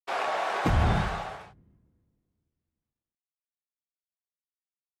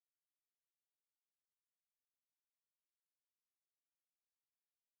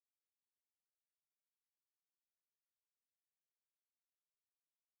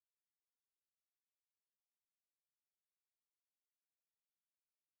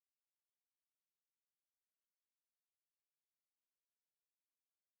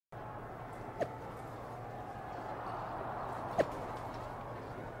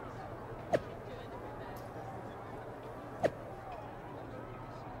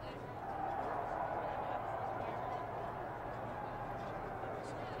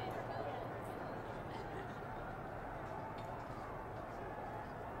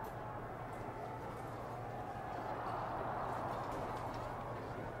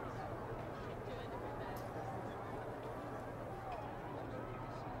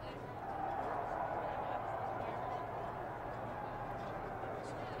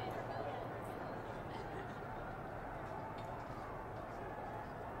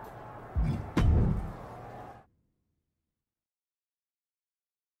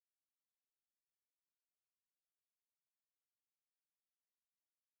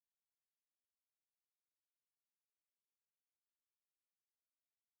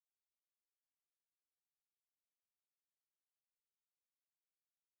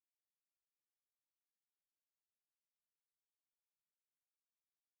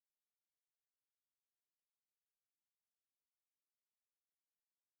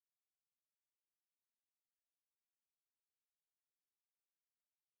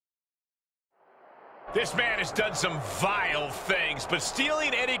This man has done some vile things, but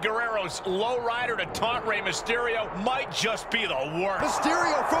stealing Eddie Guerrero's lowrider to taunt Rey Mysterio might just be the worst.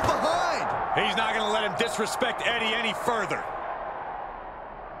 Mysterio from behind. He's not going to let him disrespect Eddie any further.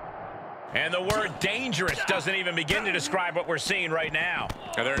 And the word dangerous doesn't even begin to describe what we're seeing right now.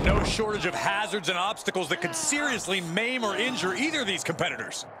 Now, there are no shortage of hazards and obstacles that could seriously maim or injure either of these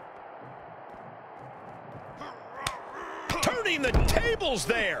competitors. Turning the tables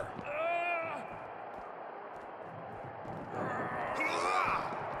there.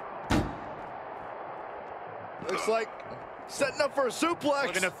 Looks like setting up for a suplex.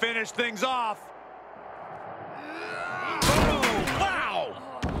 Looking to finish things off. Oh, wow!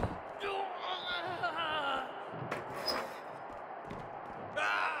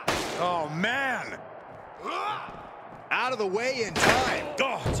 Oh, man. Out of the way in time.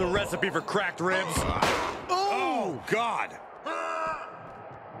 Oh, it's a recipe for cracked ribs. Oh, God.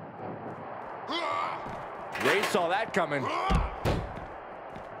 Ray saw that coming.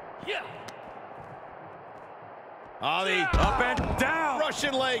 Oh, the Up and down.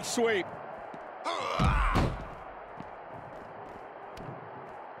 Russian leg sweep.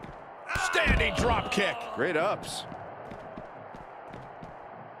 Standing drop kick. Great ups.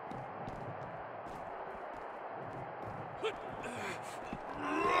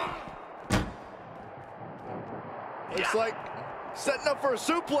 Looks like setting up for a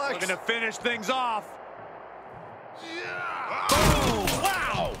suplex. Looking to finish things off. Oh,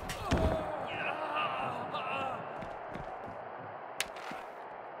 wow!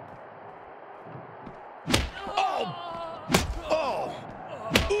 Oh!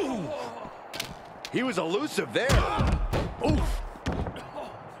 Ooh! He was elusive there. Oof.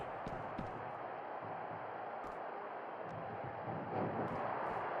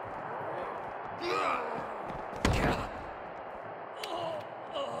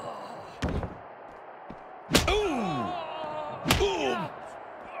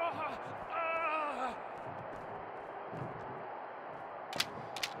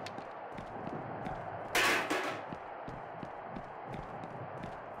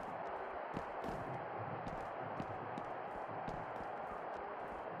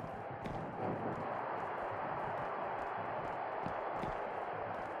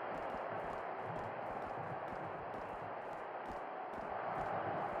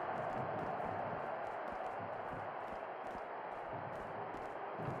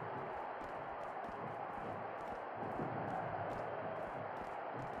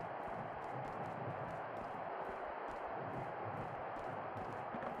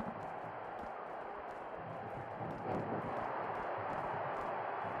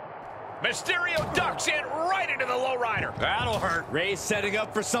 Mysterio ducks in right into the lowrider. That'll hurt. Ray's setting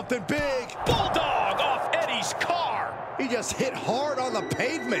up for something big. Bulldog off Eddie's car. He just hit hard on the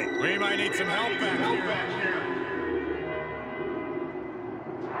pavement. We might need some help back here.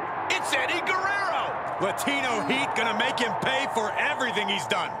 It's Eddie Guerrero. Latino heat gonna make him pay for everything he's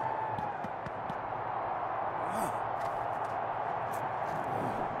done.